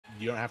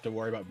you don't have to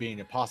worry about being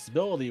a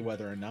possibility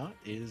whether or not,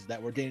 is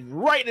that we're getting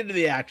right into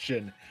the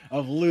action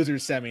of loser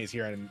semis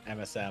here in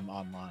MSM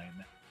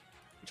Online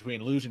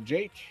between Iluz and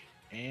Jake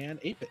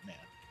and 8BitMan.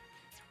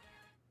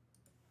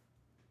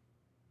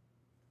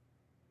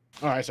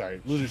 All right,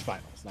 sorry, losers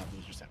finals, not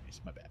loser semis.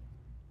 My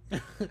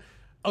bad.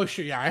 Oh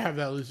shit, yeah, I have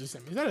that loser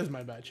semis. That is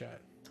my bad, chat.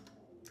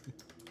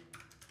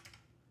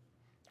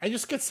 I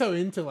just get so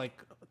into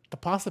like the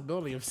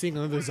possibility of seeing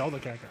another Zelda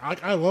character.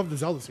 I love the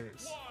Zelda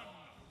series.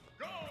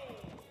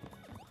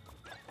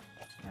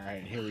 All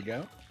right, here we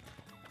go.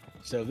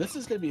 So this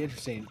is going to be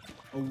interesting.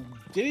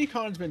 Diddy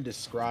Kon's been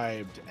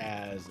described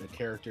as a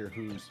character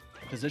whose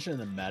position in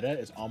the meta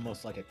is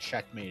almost like a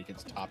checkmate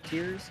against top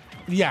tiers.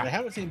 Yeah. But I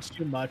haven't seen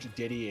too much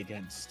Diddy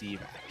against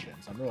Steve action,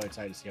 so I'm really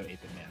excited to see how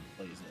 8BitMan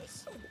plays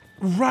this.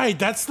 Right,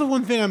 that's the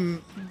one thing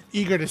I'm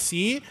eager to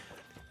see.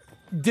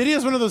 Diddy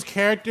is one of those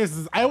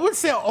characters, I would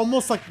say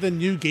almost like the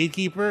new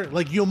gatekeeper.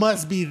 Like your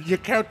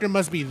character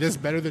must be this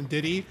better than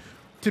Diddy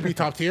to be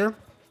top tier.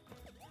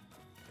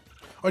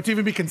 Or to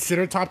even be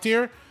considered top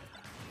tier.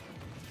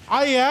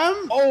 I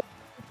am. Oh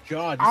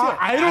God!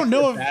 I don't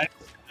know if.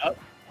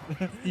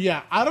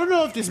 Yeah, I don't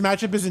know if this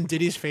matchup is in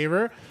Diddy's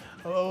favor,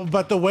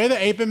 but the way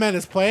that 8BitMan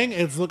is playing,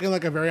 it's looking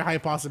like a very high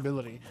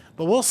possibility.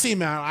 But we'll see,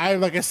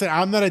 man. Like I said,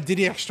 I'm not a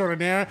Diddy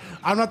extraordinaire.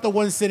 I'm not the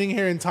one sitting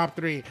here in top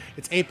 3.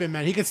 It's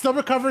 8BitMan. He can still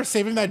recover,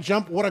 saving that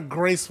jump. What a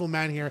graceful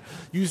man here,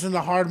 using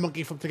the hard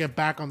monkey flip to get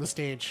back on the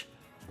stage.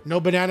 No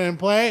banana in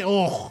play.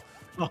 Oh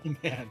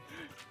man.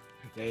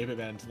 Yeah,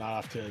 8BitMan's not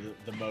off to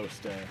the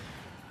most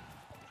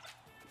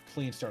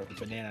clean start with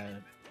the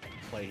banana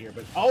play here,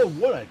 but oh,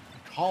 what a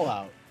call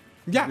out!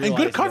 Yeah, and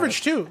good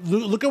coverage too.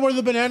 Look at where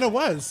the banana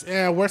was.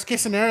 Worst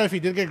case scenario, if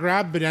he did get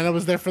grabbed, banana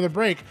was there for the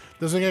break.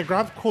 Doesn't get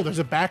grabbed, cool. There's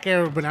a back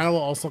air. Banana will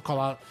also call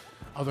out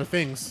other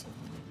things.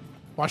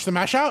 Watch the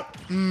mash out.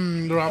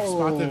 Rough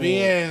spot to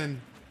be in.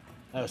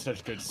 That was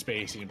such good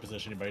spacing and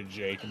positioning by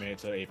Jake. Made it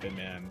to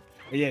 8BitMan.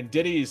 Again,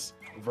 Diddy's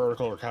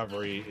vertical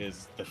recovery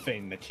is the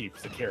thing that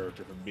keeps the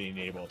character from being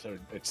able to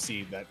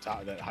exceed that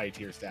high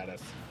tier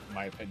status, in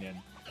my opinion.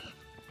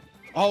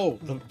 Oh,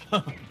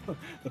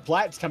 the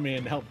Plat's coming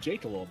in to help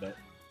Jake a little bit.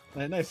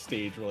 Nice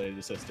stage related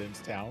assistance,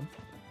 Town.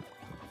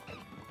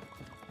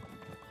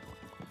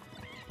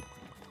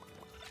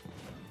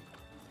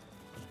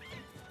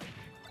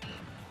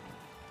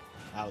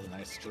 That was a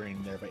nice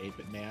string there by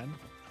 8BitMan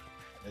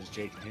as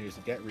Jake continues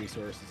to get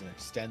resources and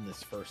extend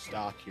this first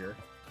stock here.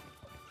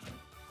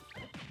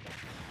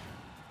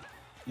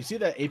 You see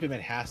that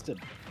 8BitMan has to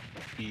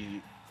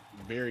be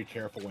very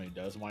careful when he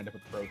does wind up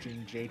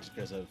approaching Jake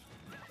because of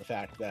the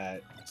fact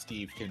that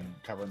Steve can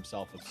cover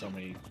himself with so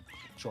many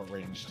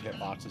short-range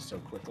hitboxes so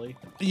quickly.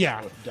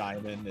 Yeah. With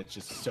Diamond, it's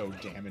just so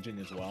damaging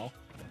as well.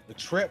 The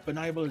trip, but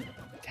not able to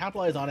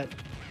capitalize on it.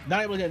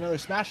 Not able to get another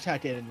smash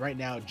attack in, and right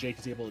now Jake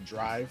is able to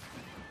drive.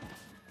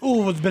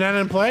 Ooh, with banana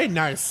in play,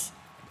 nice.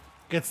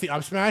 Gets the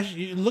up smash.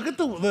 Look at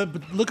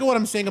look at what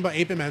I'm saying about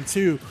 8BitMan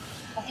too.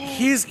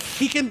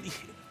 He can.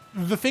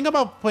 The thing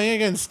about playing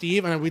against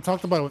Steve, and we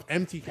talked about it with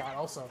MTCat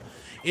also,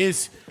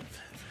 is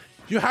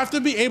you have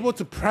to be able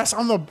to press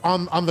on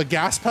the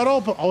gas pedal,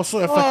 but also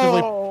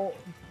effectively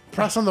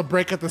press on the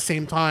brake at the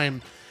same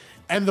time.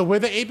 And the way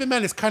that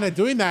 8BitMan is kind of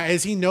doing that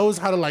is he knows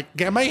how to like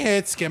get my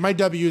hits, get my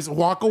W's,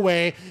 walk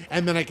away,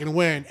 and then I can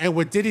win. And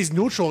with Diddy's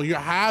neutral, you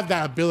have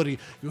that ability,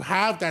 you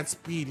have that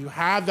speed, you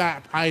have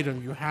that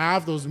item, you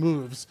have those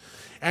moves.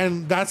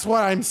 And that's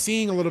what I'm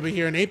seeing a little bit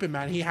here in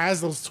 8BitMan. He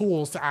has those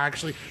tools to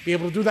actually be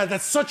able to do that.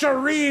 That's such a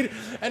read.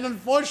 And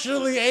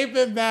unfortunately,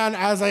 8BitMan,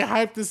 as I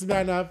hype this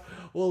man up,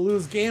 will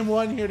lose game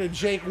 1 here to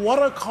Jake.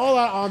 What a call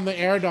out on the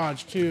air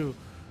dodge, too.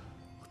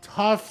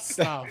 Tough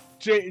stuff.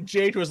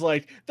 Jake was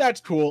like,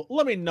 that's cool.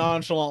 Let me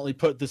nonchalantly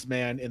put this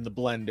man in the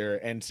blender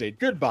and say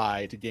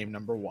goodbye to game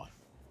number 1.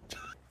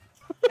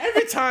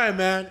 Every time,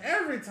 man.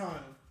 Every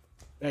time.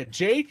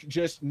 Jake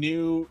just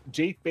knew.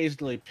 Jake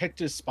basically picked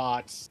his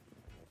spots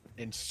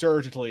and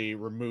surgically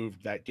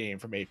removed that game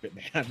from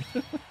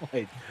 8BitMan.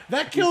 Like,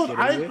 that killed.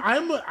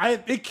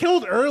 It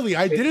killed early.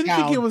 I didn't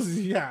think it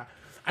was. Yeah,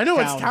 I know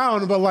it's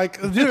Town, but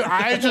like, dude,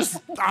 I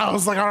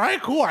was like, all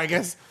right, cool. I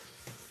guess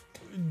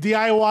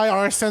DIY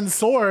Arsene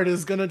Sword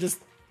is gonna just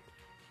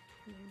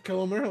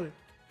kill him early.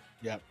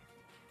 Yep.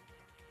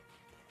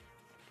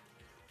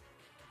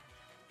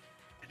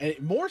 And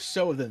more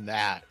so than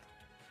that,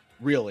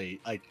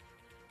 really, like,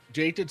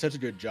 Jake did such a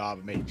good job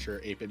of making sure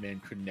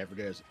 8BitMan could never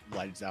get his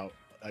legs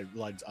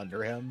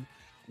under him.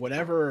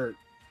 Whenever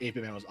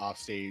 8BitMan was off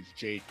stage,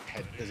 Jake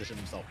had positioned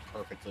himself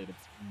perfectly to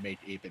make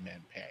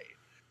 8BitMan pay.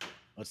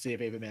 Let's see if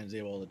 8BitMan is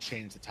able to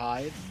change the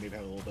tide and maybe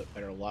have a little bit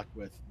better luck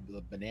with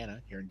the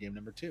banana here in game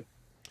number 2.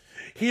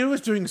 He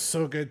was doing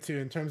so good too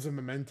in terms of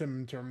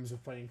momentum, in terms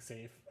of playing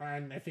safe,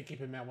 and I think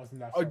 8BitMan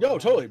wasn't that. Oh no,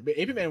 totally.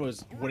 8BitMan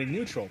was winning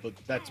neutral, but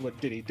that's what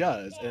Diddy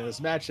does. And in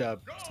this matchup,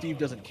 Steve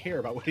doesn't care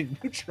about winning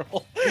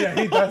neutral. Yeah,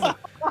 he doesn't.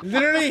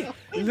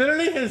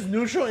 literally, his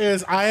neutral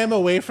is "I am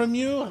away from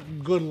you.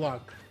 Good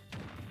luck."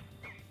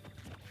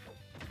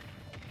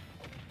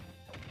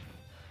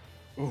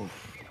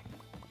 Oof.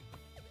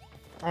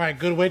 All right,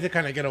 good way to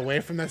kind of get away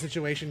from that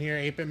situation here.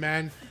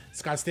 8BitMan,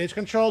 it's got stage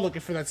control,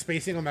 looking for that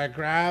spacing on that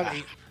grab.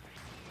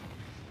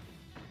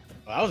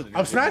 Well, that was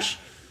Up smash?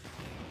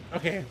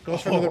 Okay,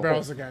 goes for another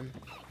barrels again.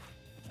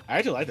 I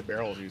actually like the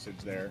barrels usage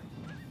there.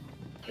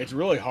 It's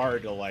really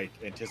hard to like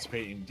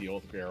anticipate and deal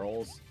with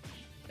barrels.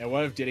 And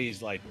one of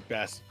Diddy's like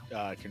best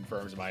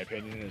confirms, in my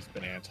opinion, is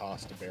banana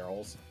toss to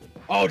barrels.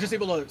 Oh, just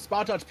able to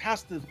spot dodge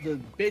past the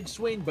big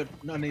swing, but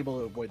unable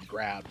to avoid the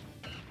grab.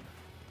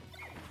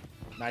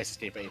 Nice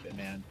escape,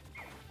 8BitMan.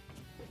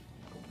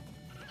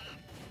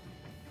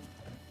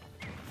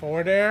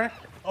 Forward air.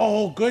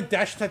 Oh, good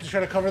dash attack to try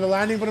to cover the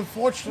landing, but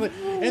unfortunately,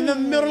 in the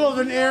middle of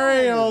an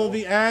aerial,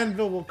 the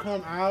anvil will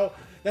come out.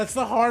 That's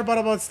the hard part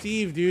about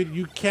Steve, dude.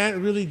 You can't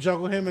really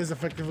juggle him as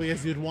effectively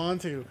as you'd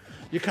want to.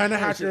 You kind of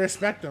have to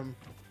respect him.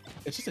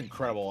 It's just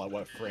incredible at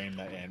what frame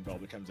that anvil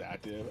becomes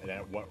active and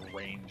at what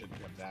range it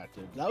becomes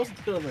active. That was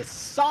on the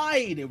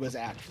side it was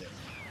active.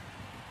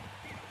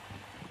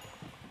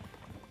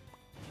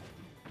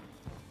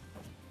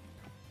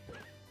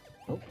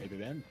 Oh,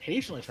 8BitMan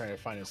patiently trying to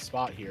find his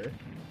spot here.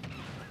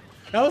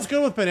 That was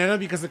good with banana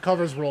because it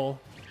covers roll.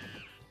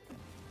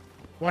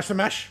 Watch the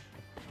mesh.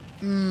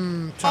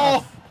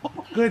 Tough.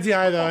 Oh. Good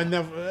DI though,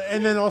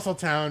 and then also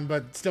town,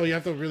 but still you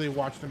have to really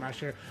watch the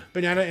mesh here.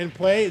 Banana in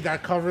play,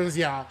 that covers,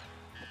 yeah.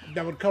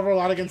 That would cover a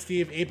lot against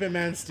Steve.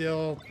 8BitMan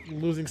still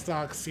losing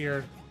stocks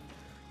here.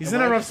 He's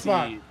in a rough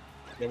spot.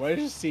 Yeah, what I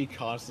just see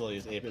constantly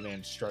is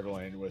 8BitMan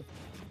struggling with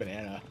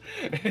banana.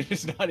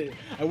 It's not it.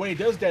 And when he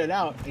does get it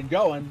out and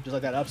going, just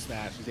like that up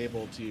smash, he's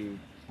able to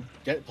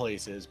get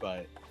places,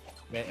 but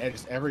man, at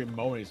just every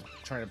moment he's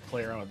trying to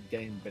play around with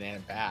getting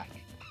banana back.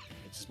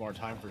 It's just more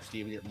time for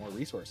Steve to get more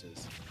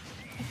resources.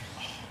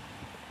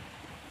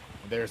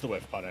 And there's the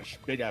whiff punish.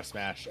 Big F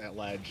smash at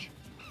ledge.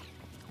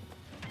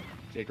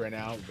 Jake right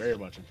now very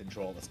much in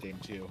control of this game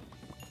too.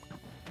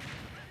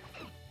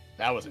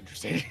 That was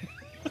interesting.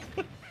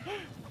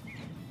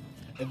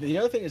 And the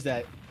other thing is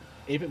that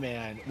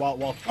 8BitMan,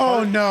 while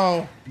oh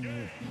no.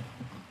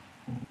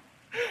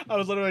 I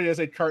was literally gonna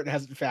say Cart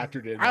hasn't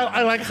factored in.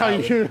 I like how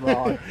you.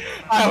 Wrong.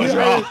 I was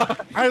wrong.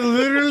 I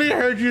literally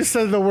heard you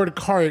say the word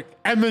cart,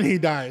 and then he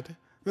died.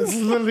 This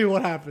is literally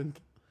what happened.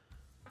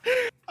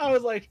 I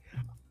was like,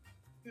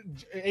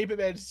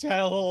 8BitMan just had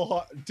a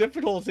little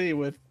difficulty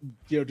with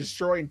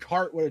destroying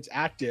Cart when it's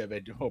active,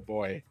 and oh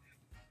boy,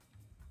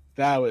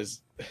 that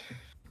was.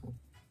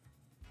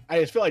 I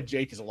just feel like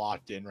Jake is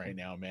locked in right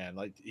now, man.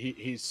 Like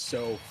he's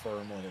so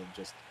firmly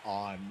just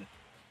on.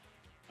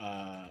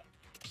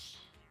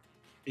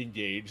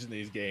 Engaged in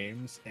these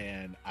games,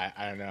 and I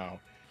don't know.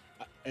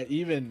 I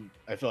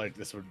feel like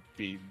this would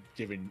be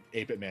giving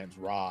 8BitMan's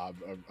Rob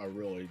a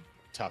really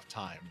tough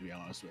time, to be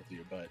honest with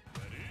you. But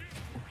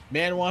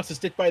man wants to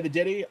stick by the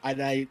Diddy,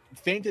 and I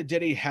think that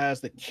Diddy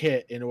has the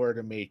kit in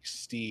order to make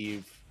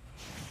Steve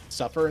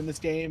suffer in this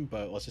game.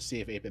 But let's just see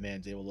if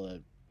 8BitMan's able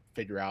to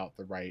figure out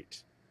the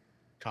right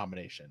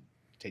combination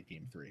to take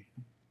game 3.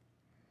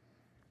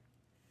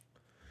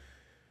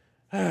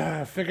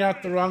 Figure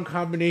out the wrong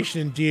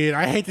combination, indeed.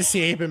 I hate to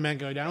see 8BitMan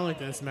go down like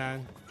this,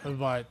 man.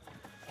 But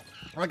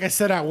like I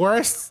said, at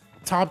worst,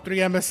 top 3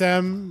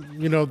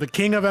 MSM. The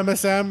king of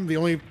MSM, the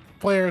only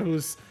player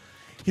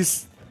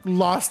he's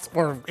lost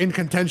or in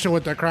contention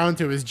with the crown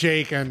to is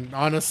Jake. And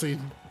honestly,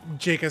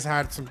 Jake has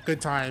had some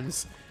good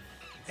times,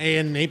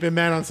 and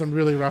 8BitMan on some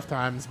really rough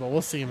times. But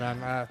we'll see,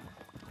 man.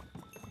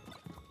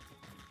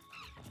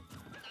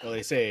 Well,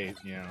 they say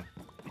you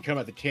come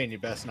at the king, you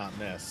best not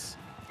miss.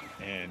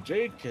 And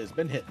Jake has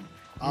been hitting.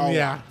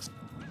 Yeah.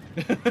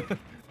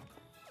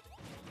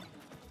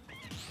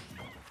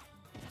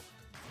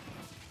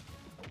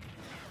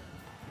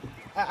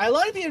 I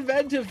like the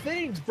inventive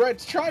things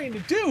Brett's trying to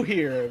do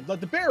here, like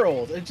the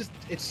barrels. It's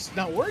just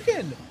not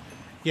working.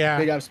 Yeah.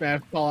 Big up smash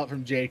call out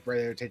from Jake right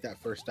there to take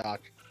that first stock.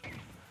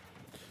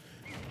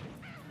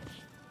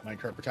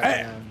 Minecraft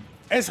protecting him.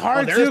 It's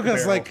hard too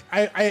because like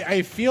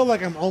I feel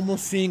like I'm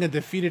almost seeing a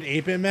defeated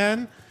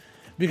 8BitMan.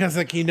 Because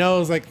like he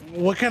knows like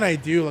what can I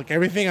do? Like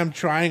everything I'm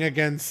trying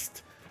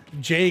against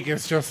Jake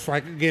is just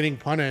like getting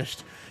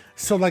punished.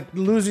 So like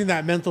losing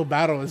that mental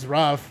battle is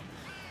rough.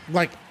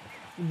 Like,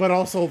 but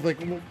also like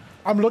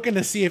I'm looking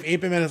to see if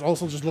 8BitMan is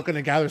also just looking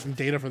to gather some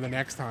data for the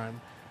next time.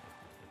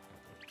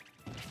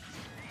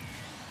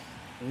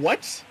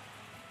 What?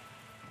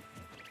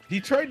 He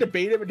tried to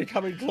bait him into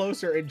coming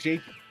closer, and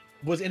Jake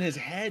was in his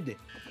head.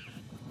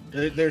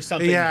 There's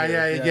something.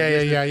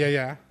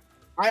 Yeah.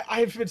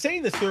 I've been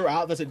saying this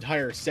throughout this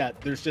entire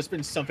set. There's just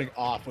been something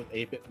off with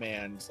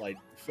 8BitMan's like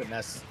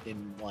finesse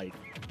in like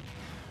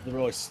the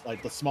really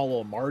like the small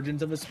little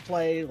margins of his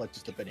play, like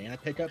just the banana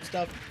pickup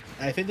stuff.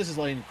 And I think this is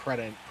laying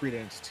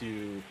credence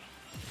to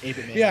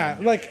 8BitMan. Yeah,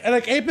 like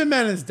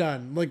 8BitMan is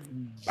done. Like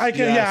I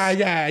can,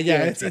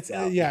 yes. It's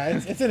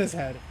in his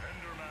head.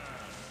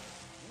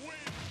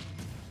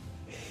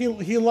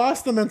 He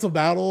lost the mental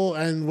battle,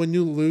 and when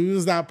you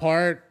lose that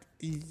part,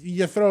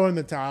 you throw in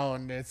the towel,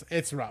 and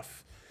it's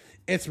rough.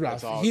 It's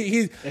rough. all.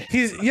 He's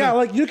yeah,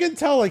 like you can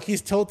tell like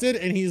he's tilted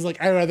and he's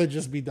like, I'd rather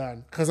just be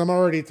done because I'm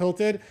already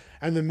tilted.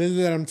 And the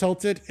minute that I'm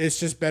tilted, it's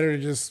just better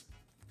to just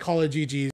call it GG.